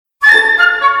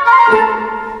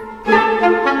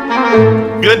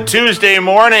Good Tuesday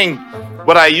morning.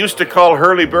 What I used to call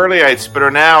hurly-burlyites, but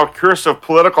are now curse of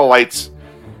political lights.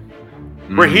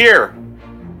 We're here.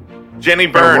 Jenny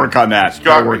Byrne. Gotta work on that.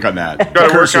 Gotta work on that.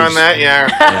 Gotta work on that,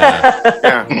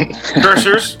 yeah.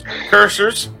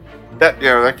 Cursors.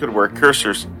 That could work.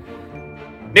 Cursors.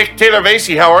 Nick Taylor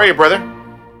Vasey, how are you, brother?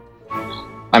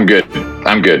 I'm good.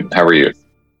 How are you?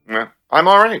 Yeah, I'm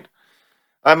all right.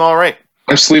 I'm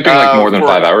sleeping like more than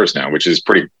 5 hours now, which is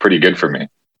pretty good for me.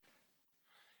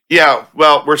 Yeah,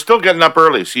 well, we're still getting up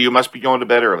early, so you must be going to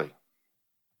bed early.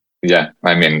 Yeah,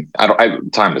 I mean,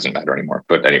 time doesn't matter anymore.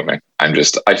 But anyway,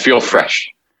 I feel fresh.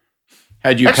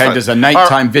 Had you pegged as a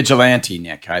nighttime vigilante,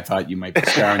 Nick, I thought you might be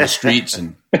scouring the streets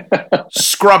and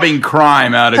scrubbing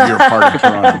crime out of your part of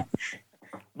Toronto.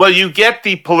 Well, you get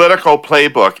the political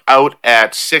playbook out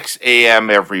at 6 a.m.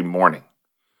 every morning.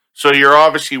 So you're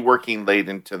obviously working late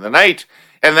into the night.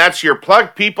 And that's your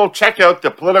plug, people. Check out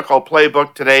the political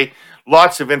playbook today.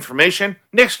 Lots of information.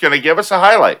 Nick's going to give us a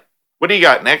highlight. What do you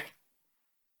got, Nick?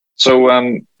 So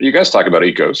you guys talk about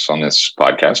ECOS on this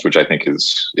podcast, which I think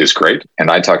is great. And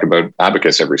I talk about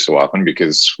Abacus every so often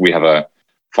because we have a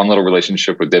fun little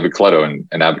relationship with David Coletto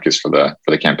and Abacus for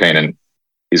the campaign. And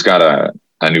he's got a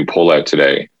new poll out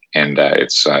today. And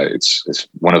it's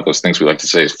one of those things we like to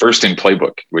say is first in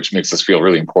playbook, which makes us feel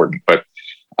really important. But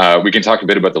we can talk a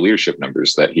bit about the leadership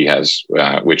numbers that he has,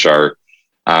 which are,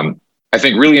 I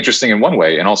think, really interesting in one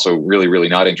way and also really, really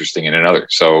not interesting in another.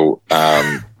 So,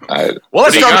 well,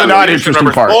 let's start with the not interesting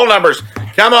part. Poll numbers.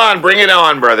 Come on, bring it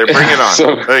on, brother. Bring it on.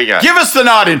 So, there you go. Give us the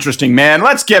not interesting, man.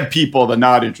 Let's give people the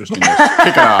not interesting. Kick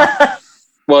it off.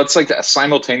 Well, it's like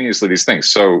simultaneously these things.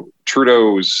 So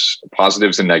Trudeau's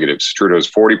positives and negatives.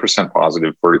 Trudeau's 40%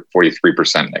 positive,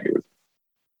 43% negative.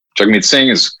 Jagmeet Singh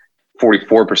is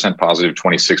 44% positive,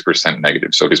 26%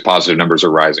 negative. So his positive numbers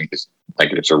are rising. His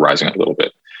negatives are rising a little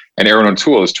bit. And Aaron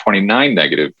O'Toole is 29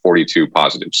 negative, 42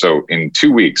 positive. So in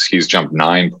 2 weeks, he's jumped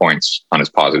 9 points on his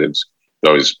positives.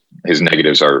 His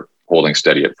negatives are holding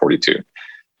steady at 42.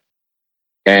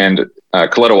 And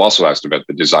Coletto also asked about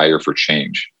the desire for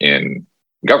change in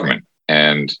government,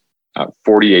 and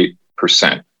 48%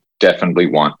 definitely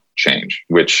want change,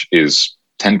 which is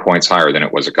 10 points higher than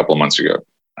it was a couple of months ago,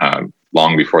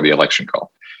 long before the election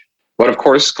call. But of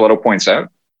course, Coletto points out,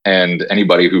 and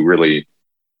anybody who really,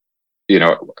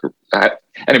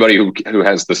 anybody who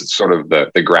has this sort of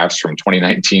the graphs from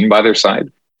 2019 by their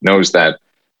side knows that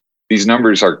these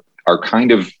numbers are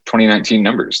kind of 2019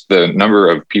 numbers. The number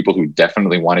of people who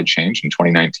definitely wanted change in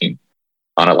 2019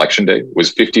 on election day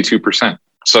was 52%.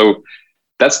 So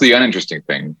that's the uninteresting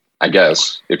thing, I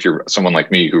guess, if you're someone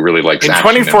like me who really likes in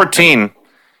action.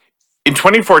 In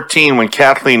 2014, when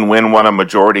Kathleen Wynne won a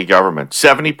majority government,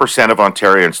 70% of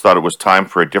Ontarians thought it was time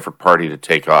for a different party to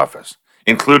take office,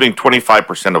 including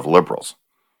 25% of Liberals.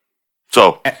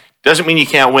 So doesn't mean you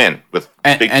can't win with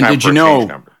big time for a change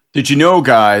number. Did you know,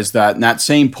 guys, that in that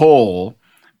same poll,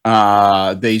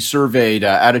 they surveyed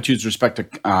attitudes with respect to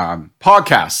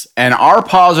podcasts, and our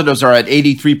positives are at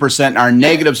 83%, and our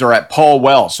negatives are at Paul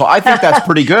Wells. So I think that's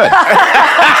pretty good.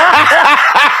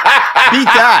 Beat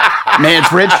that,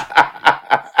 Mansbridge.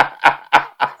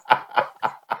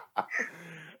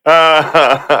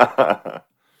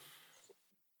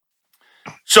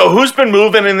 So who's been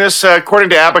moving in this?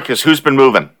 According to Abacus, who's been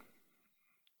moving?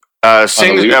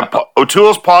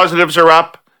 O'Toole's positives are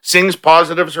up. Singh's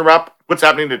positives are up. What's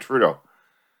happening to Trudeau?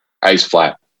 He's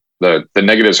flat. The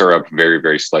negatives are up very,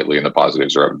 very slightly, and the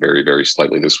positives are up very, very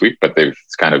slightly this week, but they've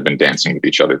kind of been dancing with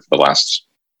each other for the last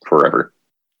forever.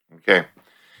 Okay.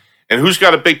 And who's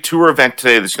got a big tour event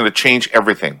today that's going to change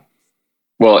everything?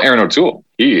 Well, Aaron O'Toole.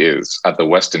 He is at the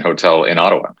Westin Hotel in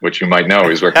Ottawa, which you might know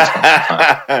he's working.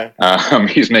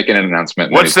 He's making an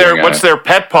announcement. What's their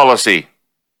pet policy?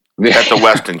 At the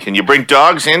Westin, can you bring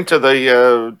dogs into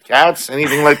the cats?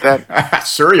 Anything like that?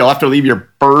 Sir, you'll have to leave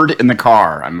your bird in the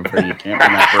car. I'm afraid you can't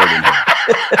bring that bird in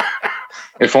here.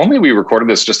 If only we recorded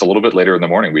this just a little bit later in the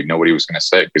morning, we'd know what he was going to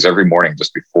say. Because every morning,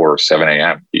 just before 7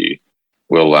 a.m.,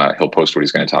 he'll post what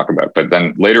he's going to talk about. But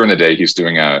then later in the day, he's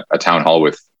doing a town hall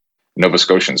with Nova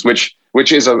Scotians, which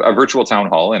is a virtual town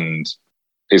hall and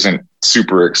isn't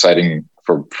super exciting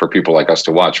for people like us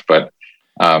to watch, but.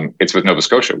 It's with Nova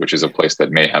Scotia, which is a place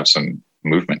that may have some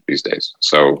movement these days.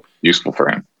 So useful for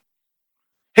him.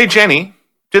 Hey, Jenny,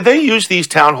 did they use these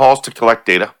town halls to collect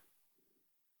data?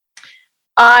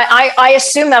 I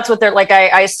assume that's what they're like.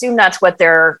 I assume that's what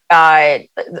they're doing. I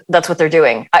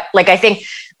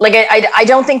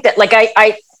don't think that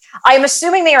I'm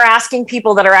assuming they are asking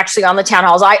people that are actually on the town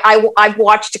halls. I've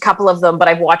watched a couple of them, but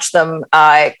I've watched them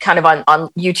kind of on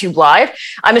YouTube Live.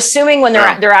 I'm assuming when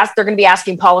they're going to be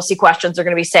asking policy questions, they're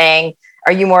going to be saying,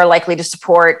 Are you more likely to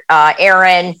support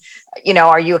Aaron? You know,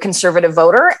 are you a conservative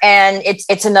voter? And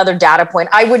it's another data point.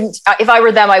 I wouldn't, if I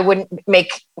were them, I wouldn't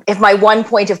make, if my one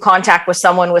point of contact was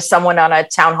someone on a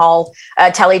town hall,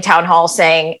 town hall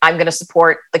saying, I'm going to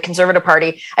support the Conservative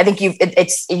Party. I think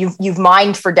you've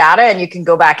mined for data, and you can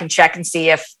go back and check and see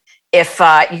if you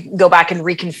can go back and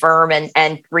reconfirm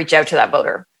and reach out to that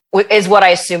voter, is what I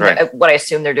assume, Right. what I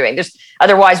assume they're doing. Just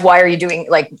otherwise, why are you doing,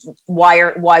 like,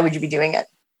 why would you be doing it?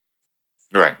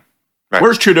 Right.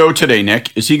 Where's Trudeau today,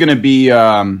 Nick? Is he going to be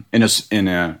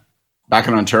back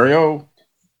in Ontario?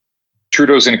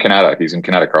 Trudeau's in Canada. He's in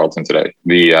Canada Carleton today.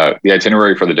 The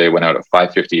itinerary for the day went out at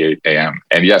 5:58 a.m.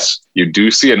 And yes, you do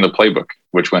see it in the playbook,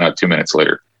 which went out 2 minutes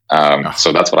later.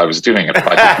 So that's what I was doing at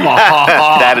 5:58.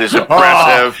 That is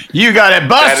impressive. You got it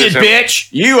busted, That is bitch.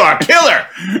 You are a killer.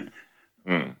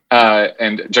 And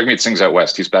Jagmeet Singh's out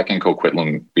west. He's back in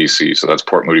Coquitlam, BC. So that's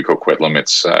Port Moody, Coquitlam.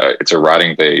 It's a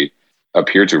riding they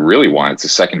appear to really want. It's a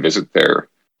second visit there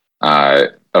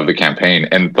of the campaign.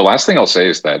 And the last thing I'll say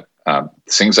is that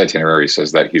Singh's itinerary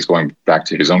says that he's going back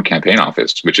to his own campaign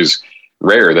office, which is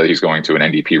rare that he's going to an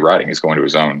NDP riding. He's going to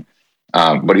his own.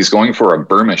 But he's going for a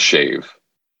Burma shave.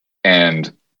 And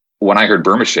when I heard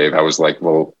Burma shave, I was like,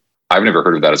 well, I've never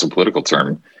heard of that as a political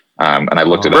term. And I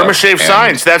looked it up. Burma shave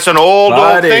signs. That's an old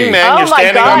thing, man. Oh You're my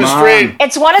standing God. on the street.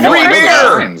 It's one of the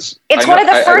first. It's one of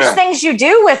the first things you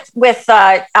do with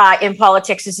in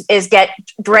politics is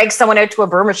drag someone out to a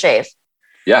Burma shave.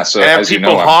 Yeah. So and as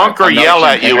people you know, honk or I'm not a yell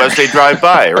at you campaigner. as they drive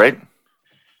by, right?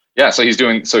 Yeah. So he's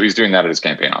doing that at his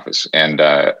campaign office. And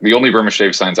the only Burma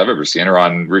shave signs I've ever seen are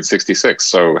on Route 66.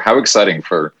 So how exciting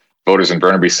for voters in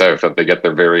Burnaby South that they get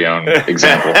their very own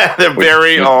example. Their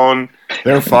very own.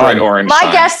 They're bright orange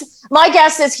sign. My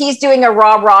guess is he's doing a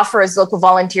rah-rah for his local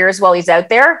volunteers while he's out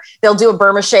there. They'll do a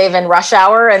Burma shave in rush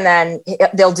hour, and then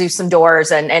they'll do some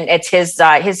doors, and it's his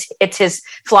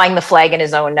flying the flag in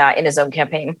his own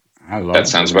campaign. I love That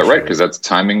sounds about right, because that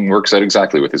timing works out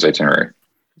exactly with his itinerary.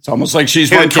 It's almost like she's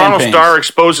The run Toronto campaigns.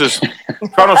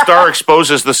 Star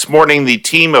exposes this morning the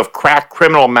team of crack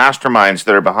criminal masterminds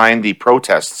that are behind the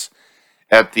protests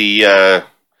at the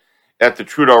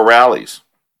Trudeau rallies.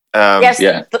 Yes,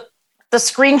 yeah. The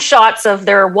screenshots of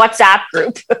their WhatsApp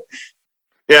group.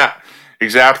 Yeah,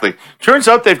 exactly. Turns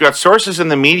out they've got sources in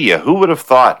the media. Who would have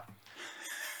thought?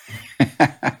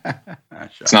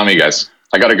 It's not me, guys.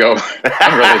 I got to go.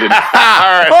 I'm related.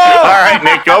 All right,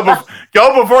 Nick,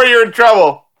 go before you're in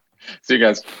trouble. See you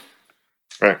guys.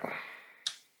 Right.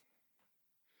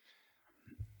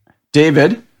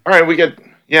 David, All right,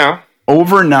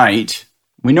 overnight,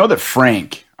 we know that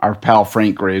Frank, our pal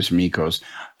Frank Graves from Ecos,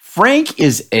 Frank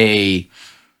is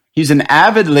he's an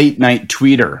avid late night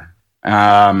tweeter.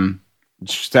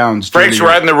 Sounds Frank's dirty.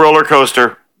 riding the roller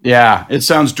coaster. Yeah, it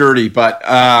sounds dirty, but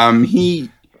he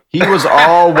was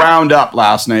all wound up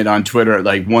last night on Twitter at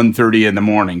like 1:30 in the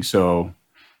morning. So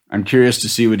I'm curious to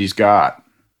see what he's got.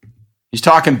 He's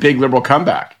talking big liberal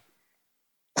comeback.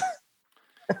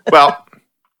 Well,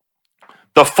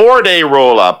 the 4-day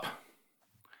roll-up.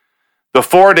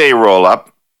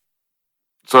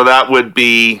 So that would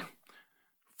be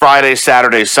Friday,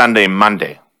 Saturday, Sunday,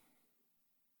 Monday.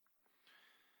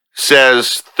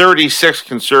 Says 36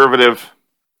 Conservative,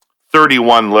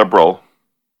 31 Liberal,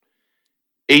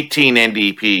 18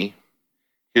 NDP.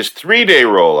 His 3-day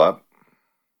roll-up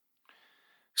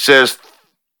says,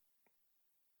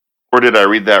 or did I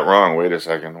read that wrong? Wait a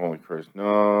second. Holy Christ.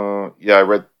 No. Yeah,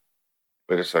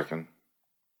 wait a second.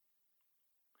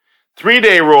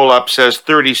 3-day roll-up says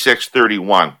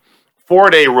 36-31.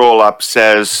 4-day roll-up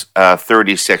says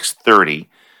 36-30.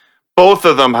 Both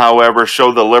of them, however,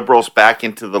 show the Liberals back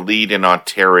into the lead in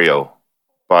Ontario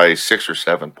by 6 or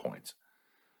 7 points.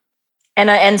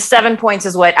 And 7 points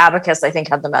is what Abacus, I think,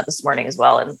 had them at this morning as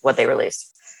well, and what they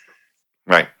released.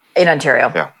 Right. In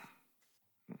Ontario. Yeah.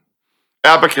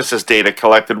 Abacus's data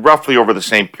collected roughly over the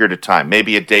same period of time,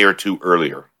 maybe a day or two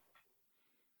earlier.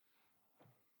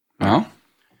 Well,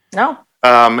 No.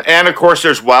 And of course,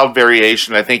 there's wild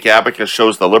variation. I think Abacus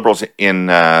shows the Liberals in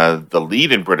the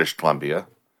lead in British Columbia.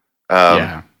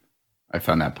 yeah, I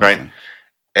found that Right. puzzling.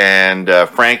 And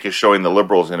Frank is showing the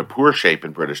Liberals in a poor shape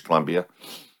in British Columbia.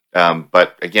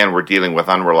 But again, we're dealing with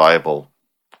unreliable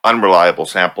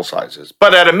sample sizes.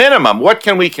 But at a minimum, what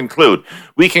can we conclude?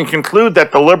 We can conclude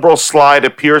that the Liberal slide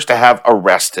appears to have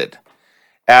arrested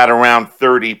at around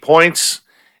 30 points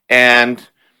and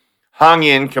hung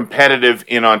in competitive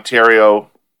in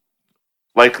Ontario,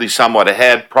 likely somewhat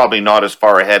ahead, probably not as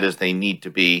far ahead as they need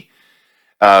to be.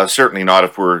 Certainly not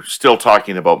if we're still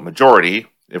talking about majority.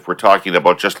 If we're talking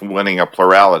about just winning a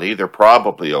plurality, they're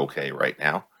probably okay right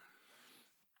now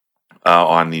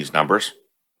on these numbers.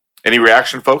 Any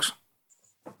reaction, folks?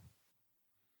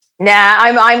 Nah,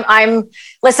 I'm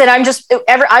listen, I'm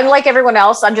like everyone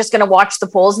else. I'm just going to watch the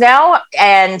polls now.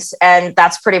 And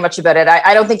that's pretty much about it.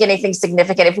 I don't think anything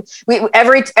significant. If we,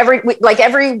 every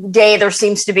day there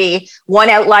seems to be one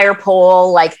outlier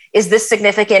poll. Like, is this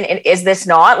significant? And is this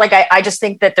not? Like, I just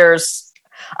think that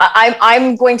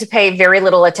I'm going to pay very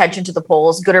little attention to the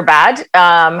polls, good or bad,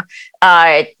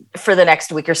 for the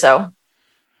next week or so.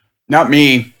 Not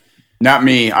me.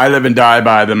 I live and die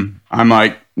by them. I'm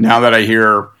like, now that I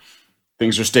hear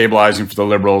things are stabilizing for the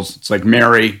Liberals, it's like,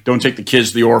 Mary, don't take the kids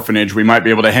to the orphanage. We might be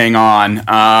able to hang on.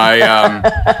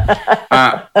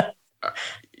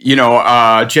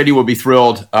 Jenny will be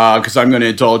thrilled because I'm going to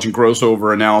indulge in gross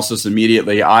over analysis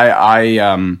immediately.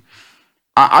 I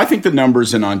think the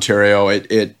numbers in Ontario,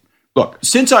 look, let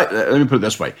me put it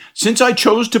this way. Since I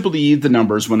chose to believe the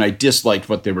numbers when I disliked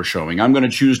what they were showing, I'm going to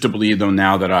choose to believe them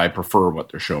now that I prefer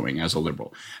what they're showing as a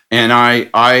Liberal. And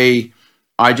I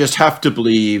just have to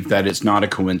believe that it's not a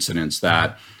coincidence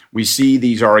that we see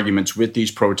these arguments with these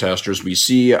protesters. We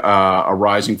see a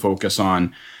rising focus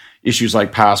on issues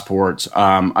like passports.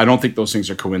 I don't think those things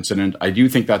are coincident. I do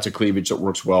think that's a cleavage that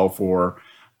works well for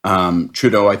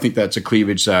Trudeau. I think that's a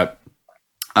cleavage that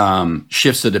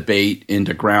shifts the debate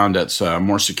into ground that's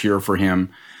more secure for him.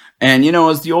 And,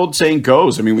 as the old saying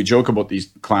goes, I mean, we joke about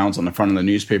these clowns on the front of the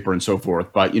newspaper and so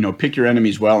forth, but, pick your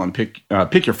enemies well and pick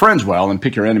your friends well and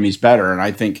pick your enemies better. And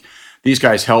I think these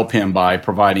guys help him by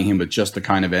providing him with just the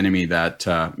kind of enemy that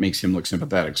makes him look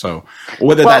sympathetic. So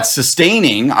whether that's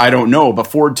sustaining, I don't know. But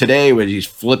Ford today, when he's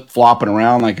flip-flopping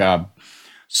around like a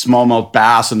smallmouth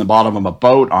bass in the bottom of a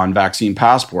boat on vaccine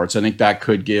passports, I think that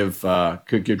could give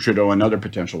Trudeau another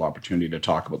potential opportunity to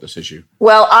talk about this issue.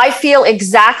 Well, I feel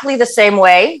exactly the same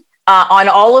way on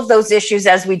all of those issues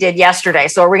as we did yesterday.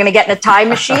 So are we going to get in a time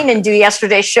machine and do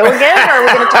yesterday's show again, or are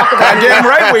we going to talk about it? Damn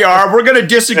right we are. We're going to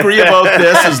disagree about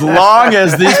this as long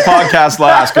as these podcasts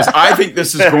last, because I think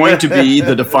this is going to be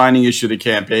the defining issue of the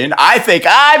campaign. I think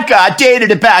I've got data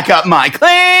to back up my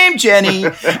claim, Jenny,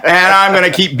 and I'm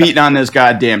going to keep beating on this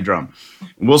goddamn drum.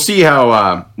 We'll see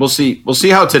how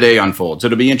today unfolds.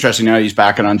 It'll be interesting now he's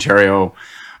back in Ontario.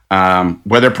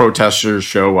 Whether protesters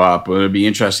show up, it'll be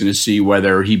interesting to see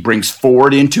whether he brings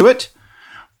Ford into it.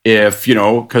 If,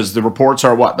 because the reports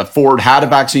are the Ford had a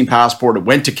vaccine passport, it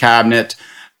went to cabinet,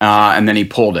 and then he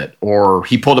pulled it. Or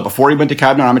he pulled it before he went to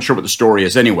cabinet. I'm not sure what the story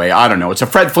is anyway. I don't know. It's a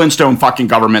Fred Flintstone fucking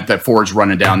government that Ford's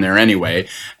running down there anyway.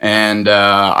 And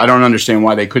I don't understand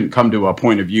why they couldn't come to a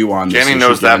point of view on this. Jenny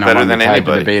knows that better than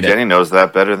anybody. Jenny knows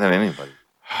that better than anybody.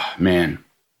 Man.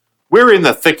 We're in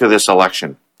the thick of this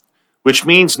election, which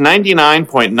means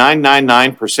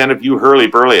 99.999% of you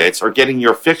hurly-burlyites are getting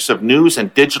your fix of news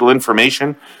and digital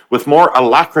information with more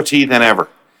alacrity than ever.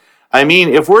 I mean,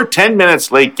 if we're 10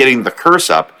 minutes late getting the curse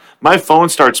up, my phone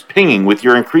starts pinging with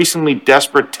your increasingly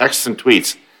desperate texts and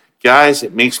tweets. Guys,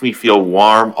 it makes me feel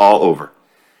warm all over.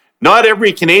 Not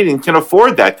every Canadian can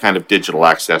afford that kind of digital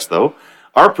access, though.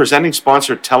 Our presenting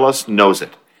sponsor, TELUS, knows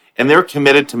it, and they're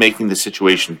committed to making the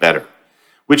situation better,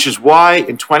 which is why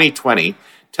in 2020,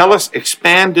 TELUS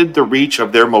expanded the reach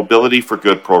of their Mobility for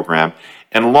Good program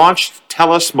and launched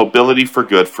TELUS Mobility for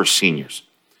Good for seniors.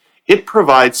 It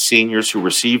provides seniors who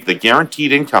receive the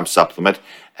Guaranteed Income Supplement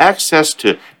access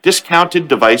to discounted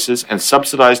devices and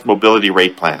subsidized mobility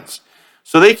rate plans,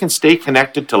 so they can stay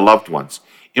connected to loved ones,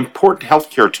 important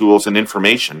healthcare tools and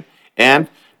information, and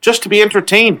just to be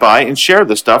entertained by and share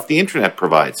the stuff the internet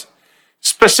provides.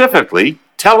 Specifically,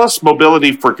 TELUS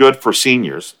Mobility for Good for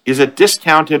seniors is a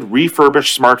discounted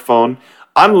refurbished smartphone,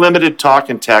 unlimited talk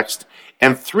and text,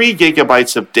 and 3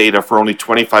 gigabytes of data for only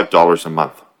 $25 a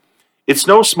month. It's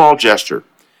no small gesture.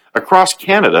 Across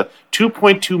Canada,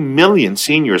 2.2 million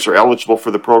seniors are eligible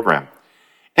for the program.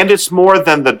 And it's more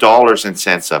than the dollars and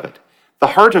cents of it. The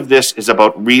heart of this is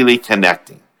about really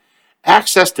connecting.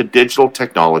 Access to digital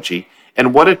technology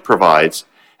and what it provides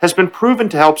has been proven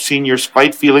to help seniors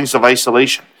fight feelings of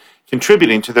isolation,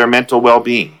 contributing to their mental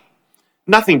well-being.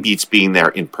 Nothing beats being there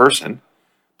in person,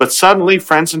 but suddenly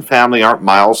friends and family aren't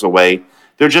miles away,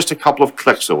 they're just a couple of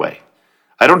clicks away.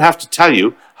 I don't have to tell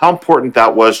you how important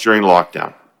that was during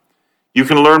lockdown. You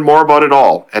can learn more about it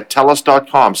all at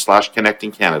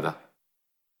telus.com/connectingcanada.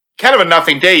 Kind of a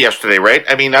nothing day yesterday, right?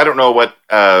 I mean, I don't know what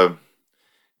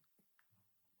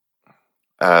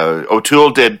O'Toole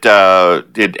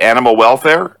did animal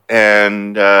welfare,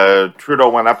 and Trudeau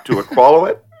went up to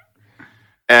Iqaluit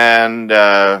and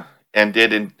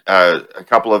did a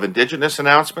couple of Indigenous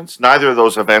announcements. Neither of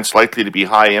those events likely to be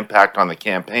high impact on the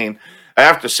campaign. I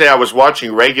have to say, I was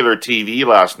watching regular TV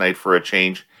last night for a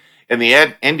change, and the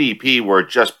NDP were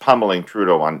just pummeling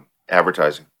Trudeau on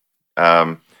advertising.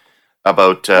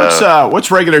 about.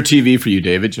 What's regular TV for you,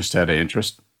 David? Just out of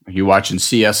interest. Are you watching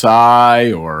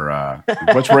CSI or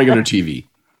what's regular TV?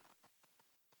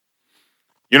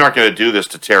 You're not going to do this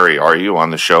to Terry, are you, on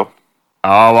the show? Oh,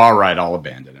 all right. I'll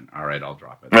abandon it. All right, I'll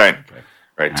drop it. Right. Okay.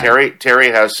 Right.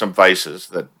 Terry has some vices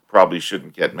that probably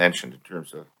shouldn't get mentioned in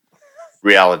terms of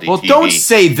reality TV. Well, don't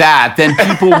say that. Then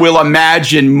people will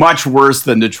imagine much worse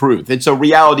than the truth. It's a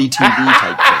reality TV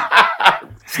type thing.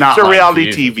 It's not. It's a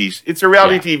reality TV. It's a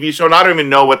reality TV show, and I don't even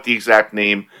know what the exact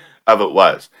name of it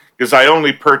was because I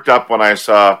only perked up when I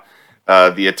saw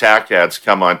the attack ads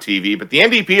come on TV. But the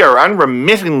NDP are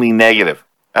unremittingly negative,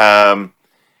 and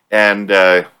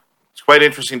it's quite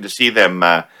interesting to see them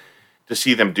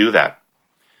do that.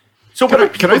 So what do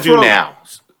people do now?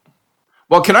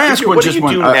 Well, can I ask what do you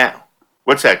do now?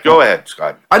 What's that? Go ahead,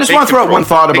 Scott. I just want to throw out one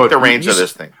thought about the reins of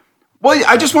this thing. Well,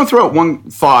 I just want to throw out one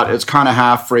thought. It's kind of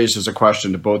half phrased as a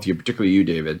question to both of you, particularly you,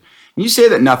 David. You say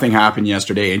that nothing happened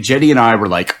yesterday, and Jenny and I were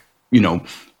like,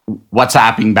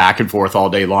 WhatsApping back and forth all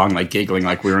day long, like giggling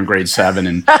like we were in grade 7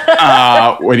 and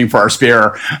waiting for our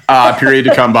spare period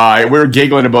to come by. We were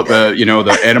giggling about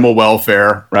the animal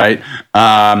welfare, right?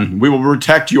 We will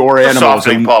protect your animals.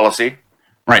 Softening policy.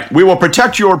 Right. We will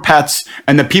protect your pets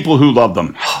and the people who love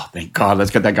them. Oh, thank God.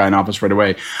 Let's get that guy in office right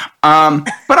away. But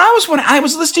I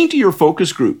was listening to your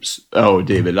focus groups. Oh,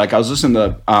 David, like I was listening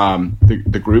to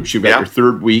the groups. You've got your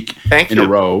third week in a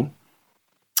row.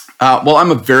 Well,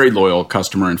 I'm a very loyal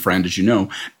customer and friend, as you know.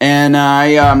 And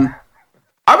I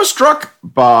was struck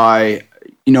by,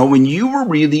 when you were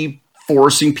really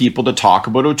forcing people to talk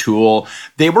about O'Toole,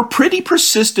 they were pretty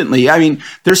persistently. I mean,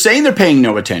 they're saying they're paying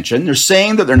no attention. They're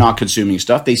saying that they're not consuming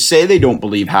stuff. They say they don't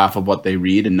believe half of what they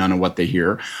read and none of what they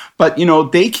hear. But,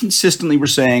 they consistently were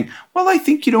saying, well, I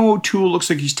think, O'Toole looks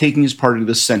like he's taking his party to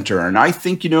the center. And I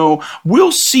think,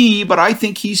 we'll see, but I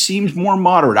think he seems more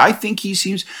moderate. I think he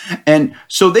seems. And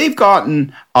so they've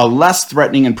gotten a less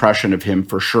threatening impression of him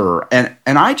for sure. And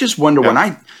I just wonder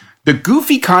the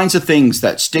goofy kinds of things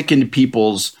that stick into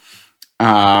people's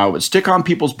stick on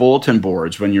people's bulletin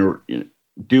boards when you're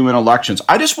doing elections.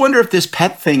 I just wonder if this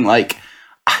pet thing,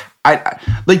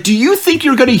 do you think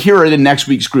you're going to hear it in next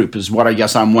week's group is what I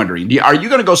guess I'm wondering. Are you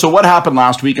going to go, so what happened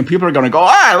last week? And people are going to go,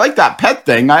 I like that pet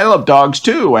thing. I love dogs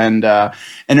too. And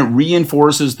it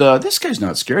reinforces this guy's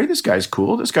not scary. This guy's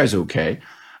cool. This guy's okay.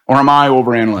 Or am I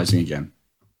overanalyzing again?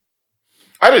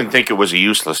 I didn't think it was a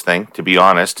useless thing, to be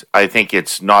honest. I think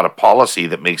it's not a policy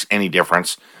that makes any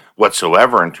difference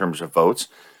whatsoever in terms of votes,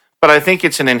 but I think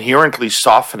it's an inherently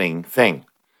softening thing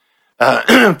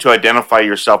to identify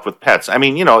yourself with pets. I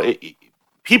mean,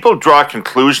 people draw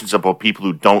conclusions about people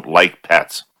who don't like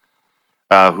pets,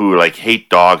 who hate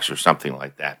dogs or something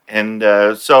like that, and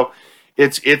so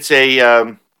it's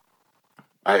a.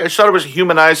 I thought it was a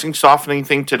humanizing, softening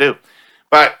thing to do,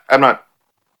 but I'm not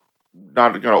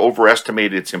going to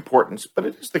overestimate its importance. But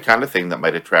it is the kind of thing that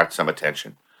might attract some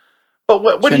attention. But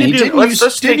what Jenny, do you do?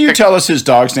 Didn't you tell us his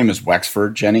dog's name is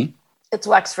Wexford, Jenny? It's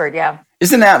Wexford, yeah.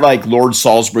 Isn't that like Lord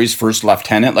Salisbury's first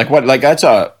lieutenant? That's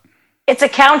a... It's a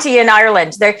county in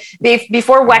Ireland.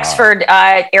 Before Wexford,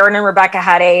 Aaron and Rebecca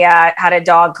had a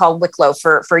dog called Wicklow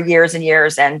for years and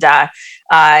years. And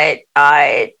after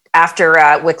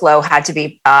Wicklow had to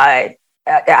be...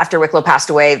 after Wicklow passed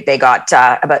away, they got...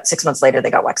 about 6 months later,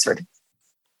 they got Wexford.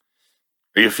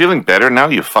 Are you feeling better now,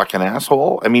 you fucking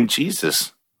asshole? I mean,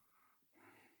 Jesus.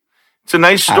 It's a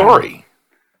nice story.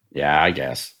 Yeah, I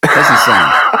guess. Doesn't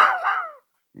sound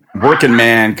working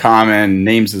man, common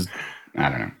names is I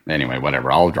don't know. Anyway,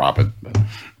 whatever. I'll drop it. But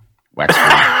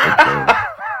Wexford,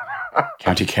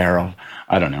 County Carroll.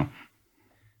 I don't know.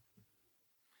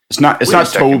 It's not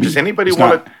Toby. Does anybody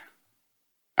want to?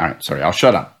 All right, sorry. I'll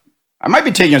shut up. I might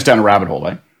be taking us down a rabbit hole,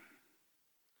 eh?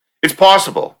 It's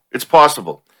possible.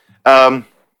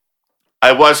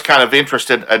 I was kind of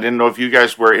interested. I didn't know if you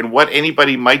guys were in what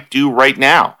anybody might do right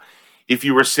now. If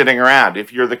you were sitting around,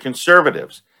 if you're the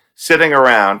Conservatives sitting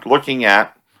around looking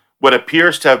at what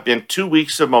appears to have been 2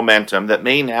 weeks of momentum that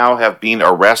may now have been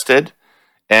arrested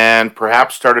and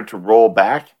perhaps started to roll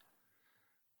back,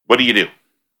 what do you do?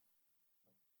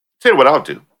 Tell you what I'll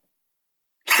do.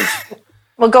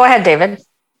 Well, go ahead, David.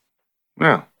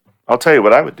 Yeah, I'll tell you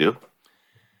what I would do.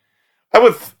 I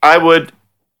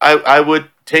would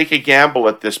take a gamble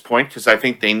at this point because I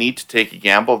think they need to take a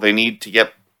gamble. They need to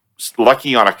get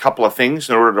lucky on a couple of things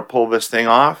in order to pull this thing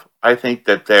off. I think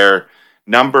that their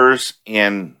numbers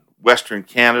in Western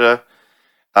Canada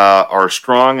are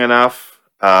strong enough.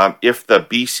 If the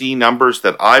BC numbers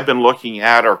that I've been looking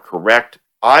at are correct,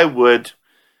 I would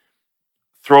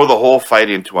throw the whole fight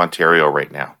into Ontario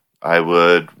right now. I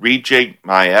would rejig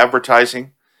my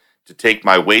advertising to take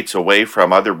my weights away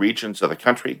from other regions of the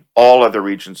country, all other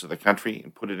regions of the country,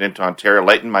 and put it into Ontario,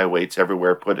 lighten my weights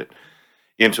everywhere, put it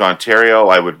into Ontario.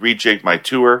 I would rejig my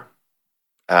tour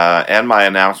and my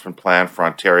announcement plan for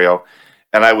Ontario,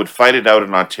 and I would fight it out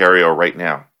in Ontario right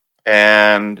now.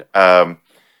 And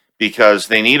because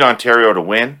they need Ontario to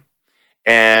win,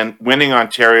 and winning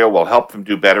Ontario will help them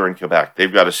do better in Quebec.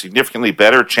 They've got a significantly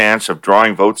better chance of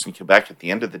drawing votes in Quebec at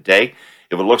the end of the day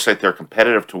if it looks like they're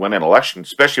competitive to win an election,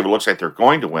 especially if it looks like they're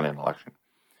going to win an election.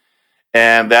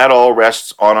 And that all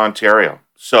rests on Ontario.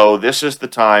 So this is the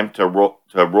time to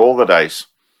roll the dice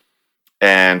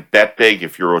and bet big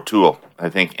if you're O'Toole, I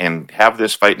think, and have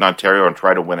this fight in Ontario and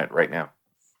try to win it right now.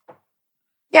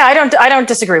 Yeah, I don't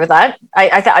disagree with that.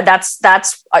 I that's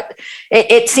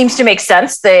it seems to make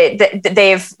sense.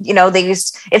 They've we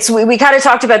kind of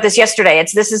talked about this yesterday.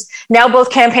 This is now both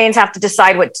campaigns have to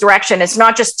decide what direction. It's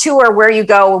not just tour where you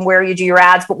go and where you do your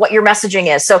ads, but what your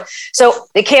messaging is. So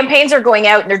the campaigns are going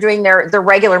out and they're doing their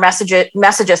regular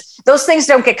messages. Those things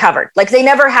don't get covered. Like they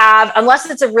never have, unless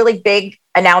it's a really big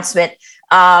announcement.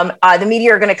 The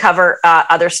media are going to cover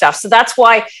other stuff. So that's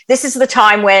why this is the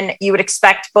time when you would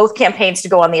expect both campaigns to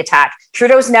go on the attack.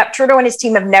 Trudeau and his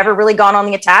team have never really gone on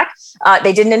the attack.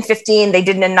 They didn't in 15, they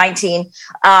didn't in 19.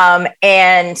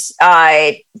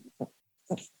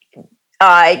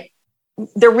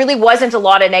 There really wasn't a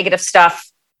lot of negative stuff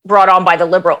brought on by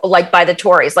the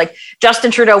Tories. Like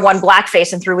Justin Trudeau won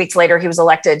blackface and 3 weeks later he was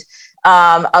elected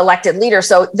leader.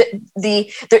 So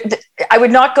I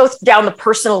would not go down the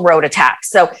personal road attacks.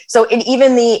 So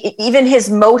even his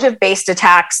motive based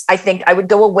attacks, I think I would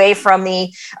go away from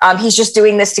he's just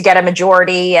doing this to get a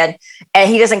majority and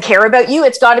he doesn't care about you.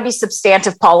 It's got to be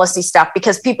substantive policy stuff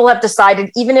because people have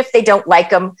decided, even if they don't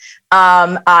like him,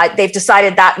 they've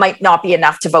decided that might not be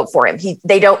enough to vote for him. He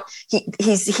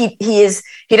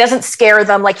doesn't scare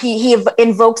them. Like he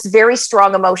invokes very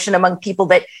strong emotion among people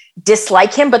that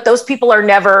dislike him, but those people are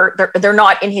they're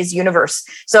not in his universe.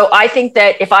 So I think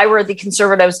that if I were the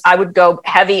Conservatives, I would go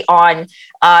heavy on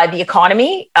the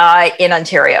economy in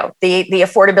Ontario, the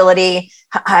affordability,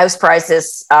 house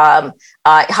prices,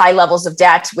 high levels of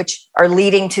debt, which are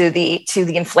leading to the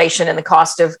inflation and the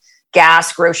cost of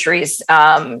gas, groceries,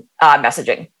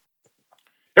 messaging.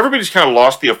 Everybody's kind of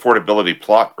lost the affordability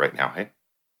plot right now, hey?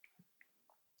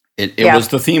 It was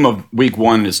the theme of week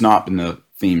one. It's not been the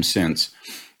theme since.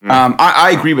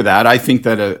 I agree with that. I think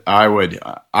that I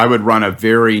would run a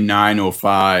very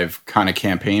 905 kind of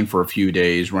campaign for a few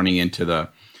days, running into the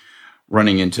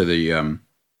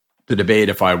debate.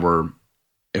 If I were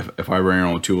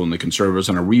Aaron O'Toole and the Conservatives,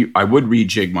 and I would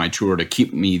rejig my tour to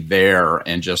keep me there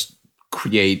and just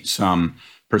create some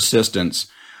persistence.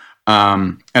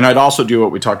 And I'd also do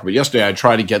what we talked about yesterday. I'd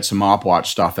try to get some op watch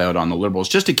stuff out on the Liberals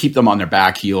just to keep them on their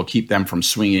back heel, keep them from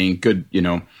swinging. Good,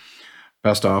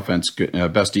 best offense, good,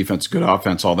 best defense, good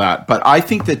offense, all that. But I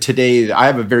think that today, I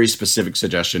have a very specific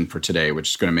suggestion for today, which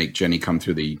is going to make Jenny come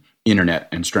through the internet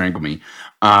and strangle me.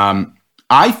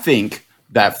 I think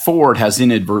that Ford has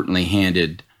inadvertently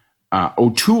handed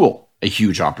O'Toole a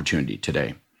huge opportunity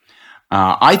today.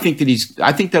 I think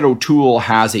that O'Toole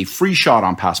has a free shot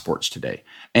on passports today,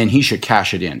 and he should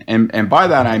cash it in. And by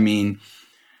that I mean,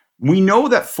 we know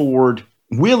that Ford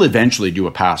will eventually do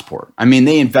a passport. I mean,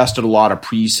 they invested a lot of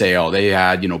pre-sale. They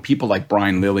had, people like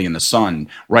Brian Lilly in the Sun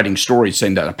writing stories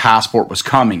saying that a passport was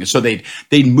coming. So they'd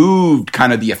moved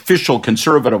kind of the official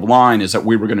Conservative line is that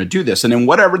we were going to do this. And then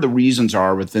whatever the reasons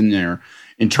are within their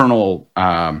internal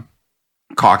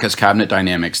caucus cabinet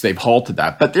dynamics, they've halted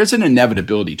that. But there's an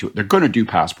inevitability to it. They're going to do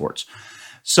passports.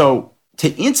 So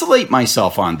to insulate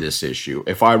myself on this issue,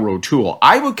 if I were O'Toole,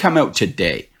 I would come out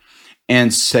today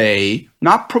and say,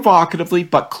 not provocatively,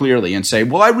 but clearly, and say,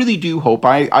 well, I really do hope,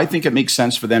 I think it makes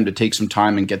sense for them to take some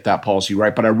time and get that policy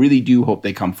right, but I really do hope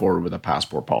they come forward with a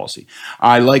passport policy.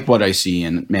 I like what I see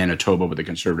in Manitoba with the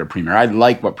Conservative Premier. I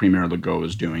like what Premier Legault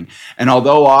is doing. And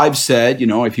although I've said,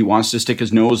 if he wants to stick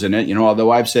his nose in it,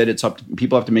 although I've said it's up to,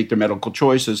 people have to make their medical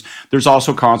choices, there's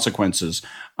also consequences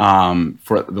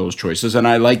for those choices. And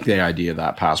I like the idea of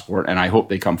that passport, and I hope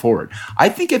they come forward. I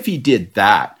think if he did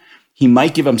that, he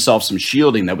might give himself some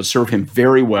shielding that would serve him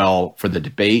very well for the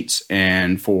debates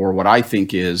and for what I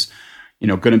think is,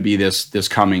 going to be this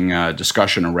coming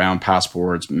discussion around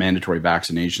passports, mandatory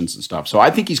vaccinations and stuff. So I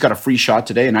think he's got a free shot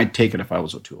today, and I'd take it if I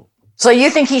was O'Toole. So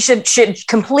you think he should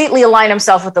completely align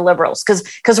himself with the Liberals?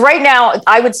 Because right now,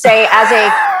 I would say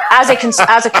as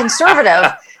a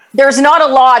conservative, there's not a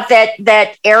lot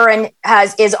that Aaron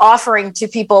is offering to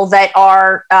people that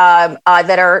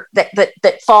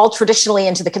fall traditionally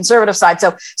into the conservative side.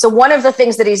 So one of the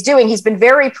things that he's doing, he's been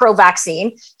very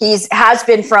pro-vaccine. Has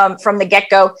been from the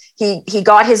get-go. He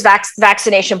got his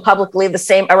vaccination publicly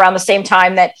around the same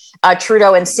time that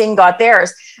Trudeau and Singh got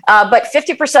theirs. But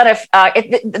 50% of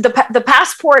the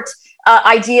passport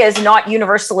idea is not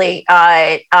universally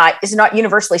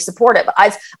supportive.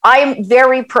 I am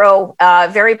very pro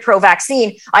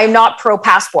vaccine. I am not pro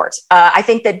passport. I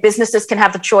think that businesses can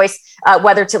have the choice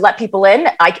whether to let people in.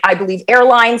 I believe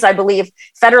airlines. I believe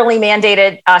federally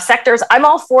mandated sectors. I'm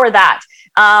all for that.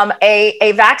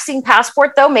 A vaccine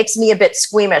passport, though, makes me a bit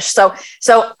squeamish. So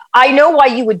I know why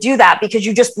you would do that, because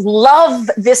you just love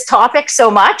this topic so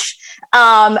much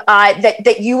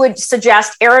that you would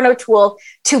suggest Aaron O'Toole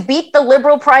to beat the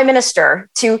Liberal Prime Minister,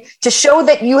 to show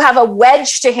that you have a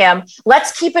wedge to him.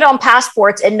 Let's keep it on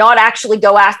passports and not actually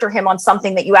go after him on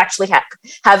something that you actually have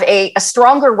a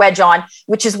stronger wedge on,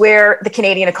 which is where the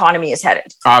Canadian economy is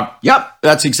headed. Yep,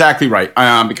 that's exactly right.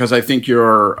 Because I think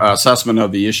your assessment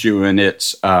of the issue and its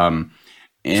so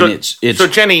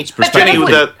Jenny,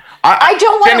 I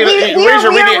don't want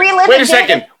to relive.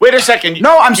 Wait a second.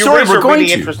 No, I'm sorry. We're going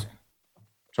to.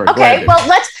 Sorry, okay, well,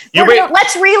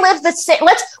 let's relive the.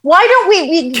 Why don't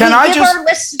we Can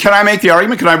I make the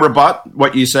argument? Can I rebut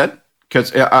what you said?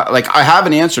 Because I have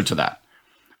an answer to that.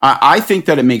 I think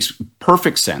that it makes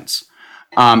perfect sense.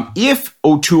 If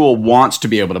O'Toole wants to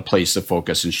be able to place the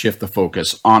focus and shift the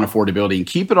focus on affordability and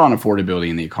keep it on affordability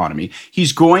in the economy,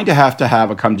 he's going to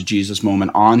have a come to Jesus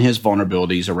moment on his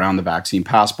vulnerabilities around the vaccine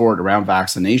passport, around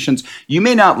vaccinations. You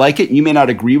may not like it. You may not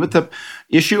agree with the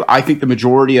issue. I think the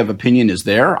majority of opinion is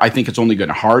there. I think it's only going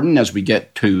to harden as we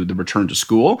get to the return to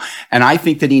school. And I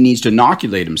think that he needs to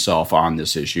inoculate himself on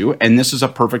this issue. And this is a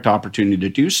perfect opportunity to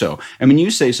do so. And when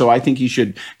you say so, I think he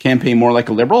should campaign more like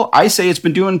a Liberal. I say it's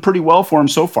been doing pretty well for him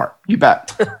so far. You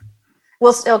bet.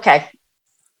 Well, okay.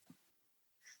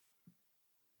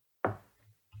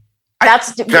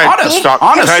 That's honest. Can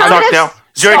I talk now?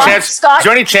 Is there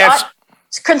any chance?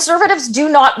 Conservatives do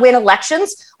not win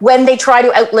elections when they try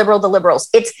to out-liberal the Liberals.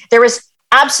 There is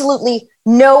absolutely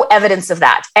no evidence of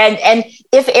that. And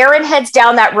if Aaron heads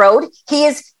down that road, he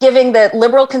is giving the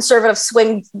Liberal Conservative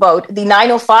swing vote, the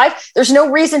 905. There's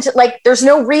no reason to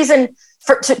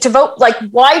to vote. Like,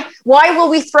 why will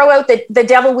we throw out the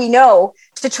devil we know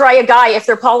to try a guy if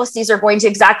their policies are going to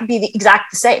be the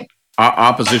same?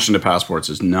 Opposition to passports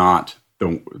is not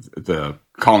the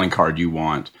calling card you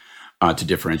want to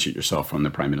differentiate yourself from the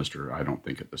Prime Minister, I don't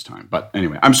think, at this time. But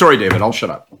anyway, I'm sorry, David. I'll shut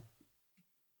up.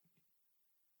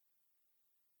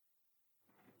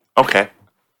 Okay.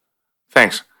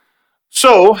 Thanks.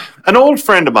 So, an old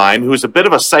friend of mine who is a bit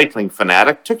of a cycling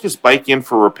fanatic took his bike in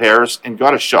for repairs and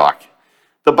got a shock.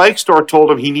 The bike store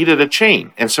told him he needed a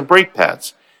chain and some brake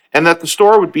pads, and that the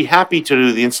store would be happy to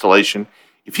do the installation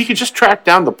if he could just track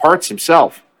down the parts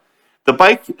himself. The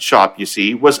bike shop, you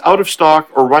see, was out of stock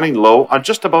or running low on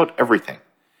just about everything.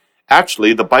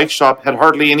 Actually, the bike shop had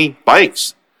hardly any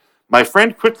bikes. My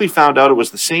friend quickly found out it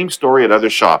was the same story at other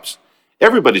shops.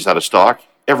 Everybody's out of stock,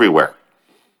 everywhere.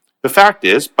 The fact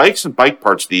is, bikes and bike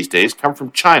parts these days come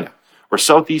from China or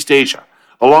Southeast Asia,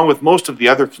 along with most of the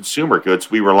other consumer goods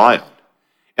we rely on.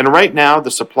 And right now,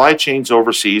 the supply chains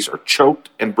overseas are choked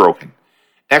and broken.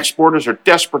 Exporters are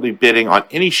desperately bidding on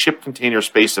any ship container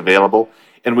space available,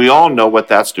 and we all know what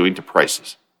that's doing to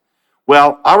prices.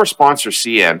 Well, our sponsor,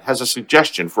 CN, has a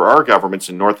suggestion for our governments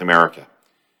in North America.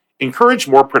 Encourage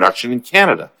more production in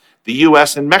Canada, the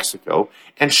US, and Mexico,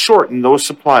 and shorten those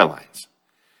supply lines.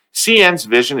 CN's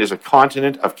vision is a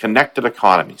continent of connected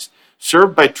economies,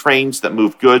 served by trains that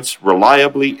move goods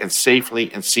reliably and safely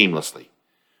and seamlessly.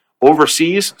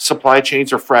 Overseas, supply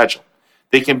chains are fragile.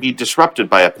 They can be disrupted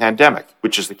by a pandemic,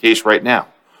 which is the case right now,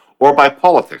 or by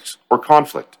politics or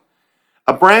conflict.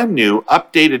 A brand new,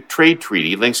 updated trade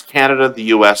treaty links Canada, the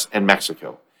US, and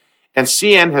Mexico. And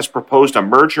CN has proposed a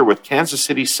merger with Kansas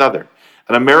City Southern,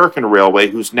 an American railway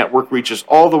whose network reaches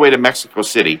all the way to Mexico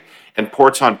City and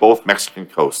ports on both Mexican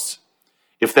coasts.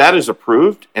 If that is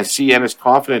approved, and CN is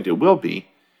confident it will be,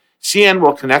 CN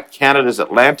will connect Canada's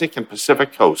Atlantic and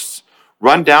Pacific coasts,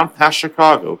 run down past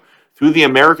Chicago, through the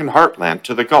American heartland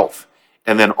to the Gulf,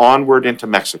 and then onward into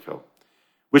Mexico.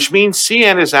 Which means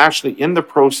CN is actually in the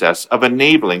process of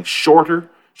enabling shorter,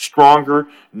 stronger,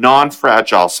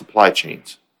 non-fragile supply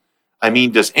chains. I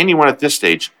mean, does anyone at this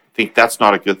stage think that's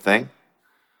not a good thing?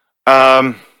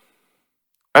 I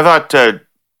thought,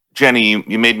 Jenny,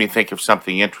 you made me think of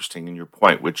something interesting in your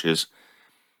point, which is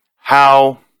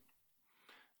how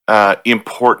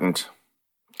important,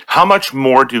 how much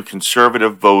more do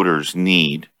conservative voters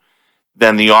need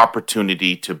than the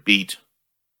opportunity to beat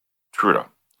Trudeau.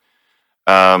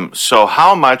 So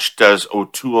how much does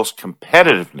O'Toole's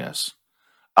competitiveness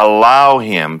allow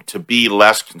him to be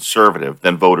less conservative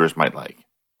than voters might like?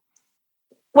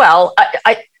 Well,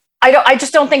 I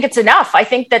just don't think it's enough. I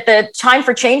think that the time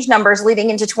for change numbers leading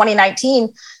into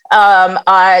 2019,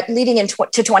 to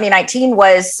 2019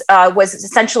 was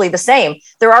essentially the same.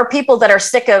 There are people that are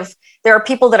sick of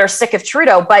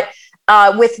Trudeau, but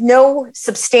with no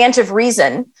substantive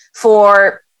reason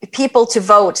for people to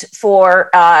vote for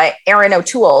Erin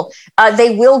O'Toole,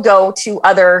 they will go to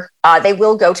other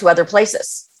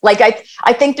places. Like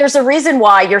I think there's a reason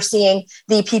why you're seeing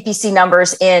the PPC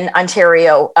numbers in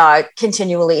Ontario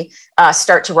continually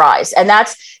start to rise, and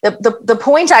that's the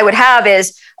point I would have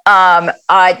is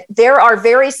there are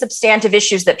very substantive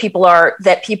issues that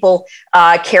people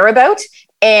care about,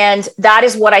 and that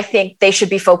is what I think they should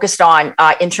be focused on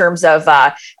in terms of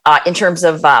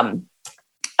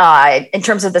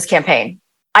this campaign.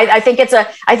 I think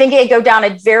it go down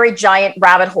a very giant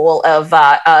rabbit hole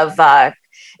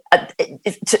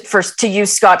to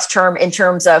use Scott's term, in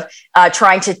terms of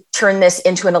trying to turn this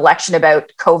into an election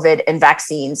about COVID and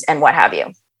vaccines and what have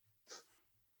you.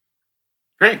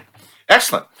 Great.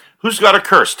 Excellent. Who's got a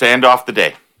curse to end off the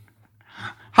day?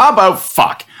 How about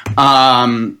fuck?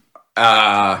 All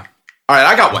right,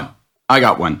 I got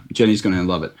one. Jenny's going to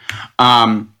love it.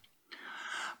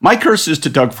 My curse is to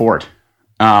Doug Ford.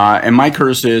 And my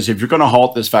curse is, if you're going to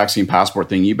halt this vaccine passport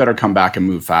thing, you better come back and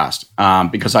move fast.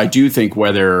 Because I do think,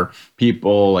 whether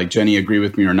people like Jenny agree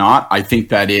with me or not, I think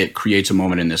that it creates a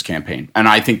moment in this campaign. And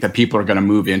I think that people are going to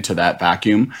move into that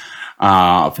vacuum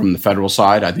from the federal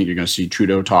side. I think you're going to see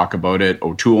Trudeau talk about it.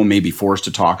 O'Toole may be forced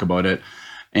to talk about it.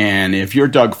 And if you're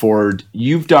Doug Ford,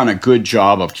 you've done a good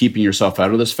job of keeping yourself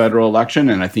out of this federal election.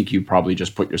 And I think you probably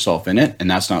just put yourself in it.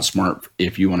 And that's not smart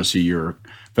if you want to see your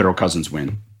federal cousins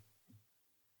win.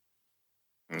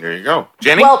 There you go.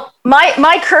 Jenny? Well,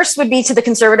 my curse would be to the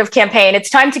Conservative campaign. It's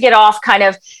time to get off kind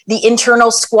of the internal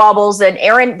squabbles. And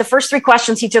Aaron, the first 3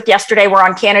 questions he took yesterday were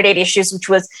on candidate issues, which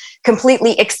was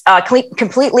completely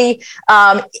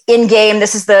in game.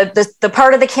 This is the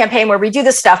part of the campaign where we do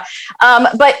this stuff.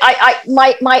 But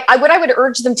what I would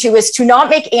urge them to is to not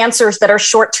make answers that are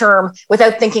short term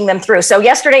without thinking them through. So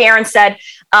yesterday, Aaron said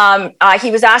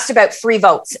he was asked about free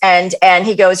votes, and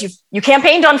he goes, "You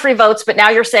campaigned on free votes, but now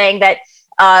you're saying that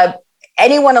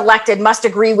anyone elected must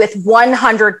agree with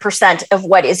 100% of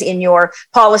what is in your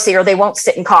policy, or they won't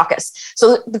sit in caucus."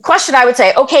 So the question I would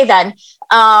say, okay, then,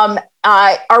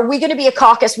 are we going to be a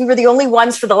caucus? We were the only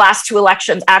ones for the last 2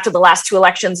 elections, after the last 2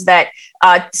 elections, that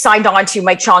signed on to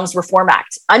Mike Chong's Reform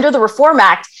Act. Under the Reform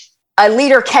Act, a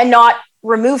leader cannot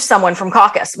remove someone from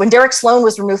caucus. When Derek Sloan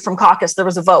was removed from caucus, there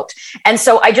was a vote. And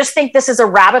so I just think this is a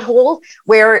rabbit hole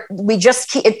where I just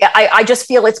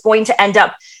feel it's going to end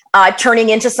up turning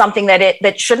into something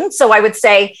that shouldn't. So I would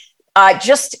say,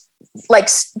 just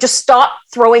stop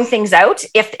throwing things out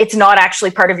if it's not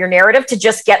actually part of your narrative, to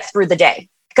just get through the day.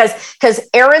 Because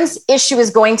Aaron's issue is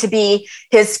going to be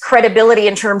his credibility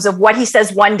in terms of what he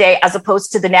says one day as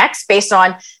opposed to the next, based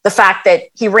on the fact that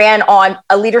he ran on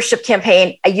a leadership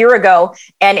campaign a year ago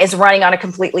and is running on a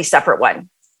completely separate one.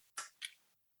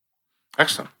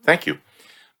 Excellent. Thank you.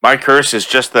 My curse is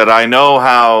just that I know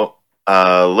how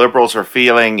Liberals are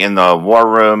feeling in the war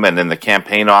room and in the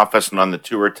campaign office and on the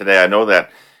tour today. I know that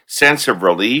sense of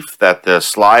relief that the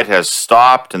slide has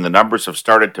stopped and the numbers have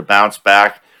started to bounce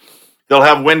back. They'll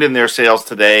have wind in their sails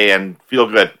today and feel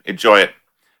good. Enjoy it,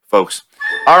 folks.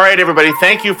 All right, everybody.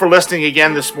 Thank you for listening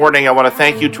again this morning. I want to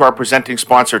thank you to our presenting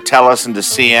sponsor, TELUS, and to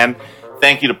CN.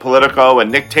 Thank you to Politico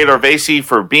and Nick Taylor-Vasey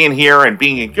for being here and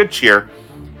being in good cheer.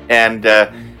 And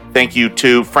thank you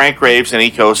to Frank Graves and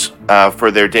Ecos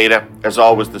for their data, as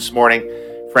always, this morning.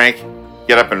 Frank,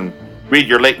 get up and read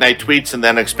your late-night tweets and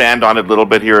then expand on it a little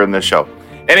bit here in the show.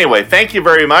 Anyway, thank you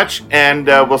very much, and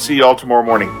we'll see you all tomorrow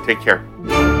morning. Take care.